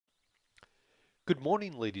Good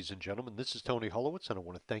morning, ladies and gentlemen. This is Tony Holowitz, and I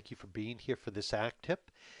want to thank you for being here for this ACT tip.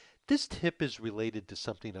 This tip is related to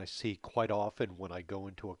something I see quite often when I go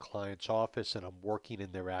into a client's office and I'm working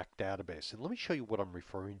in their ACT database. And let me show you what I'm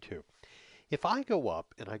referring to. If I go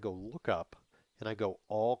up and I go look up and I go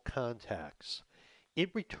all contacts, it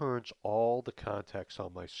returns all the contacts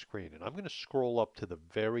on my screen. And I'm going to scroll up to the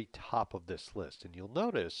very top of this list. And you'll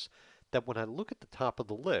notice that when I look at the top of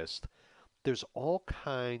the list, there's all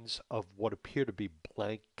kinds of what appear to be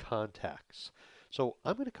blank contacts. So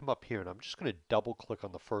I'm going to come up here and I'm just going to double click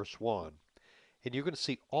on the first one, and you're going to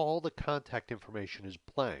see all the contact information is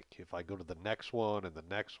blank. If I go to the next one and the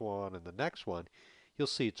next one and the next one, you'll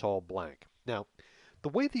see it's all blank. Now, the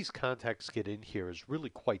way these contacts get in here is really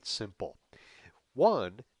quite simple.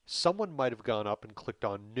 One, someone might have gone up and clicked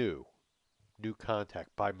on new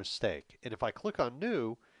contact by mistake. And if I click on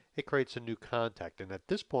new, it creates a new contact. And at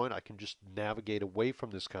this point, I can just navigate away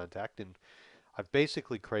from this contact, and I've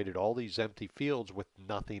basically created all these empty fields with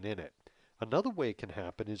nothing in it. Another way it can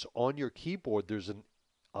happen is on your keyboard, there's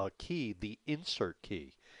a key, the insert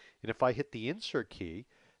key. And if I hit the insert key,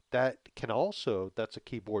 that's a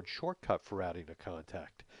keyboard shortcut for adding a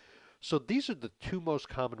contact. So these are the two most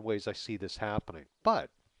common ways I see this happening. But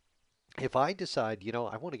if I decide,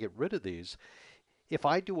 I want to get rid of these, if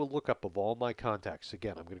I do a lookup of all my contacts,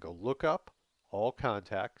 again, I'm going to go look up all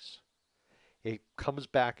contacts. It comes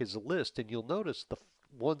back as a list, and you'll notice the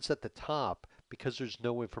ones at the top, because there's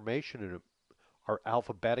no information in it, are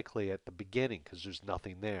alphabetically at the beginning because there's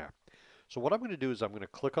nothing there. So what I'm going to do is I'm going to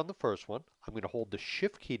click on the first one, I'm going to hold the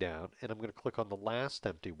Shift key down, and I'm going to click on the last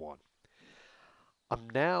empty one. I'm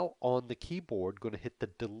now on the keyboard going to hit the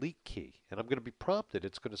delete key, and I'm going to be prompted.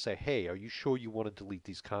 It's going to say, hey, are you sure you want to delete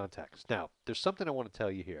these contacts? Now, there's something I want to tell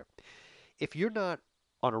you here. If you're not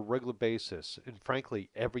on a regular basis, and frankly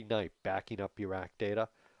every night backing up your ACT data,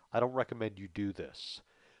 I don't recommend you do this.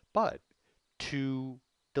 But to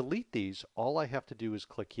delete these, all I have to do is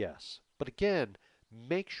click yes. But again,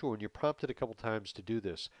 make sure, and you're prompted a couple times to do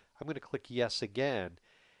this, I'm going to click yes again,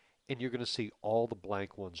 and you're going to see all the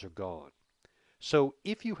blank ones are gone. So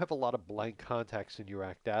if you have a lot of blank contacts in your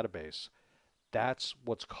ACT database, that's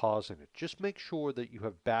what's causing it. Just make sure that you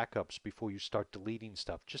have backups before you start deleting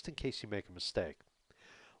stuff, just in case you make a mistake.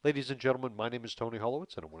 Ladies and gentlemen, my name is Tony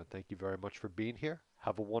Holowitz, and I want to thank you very much for being here.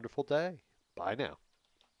 Have a wonderful day. Bye now.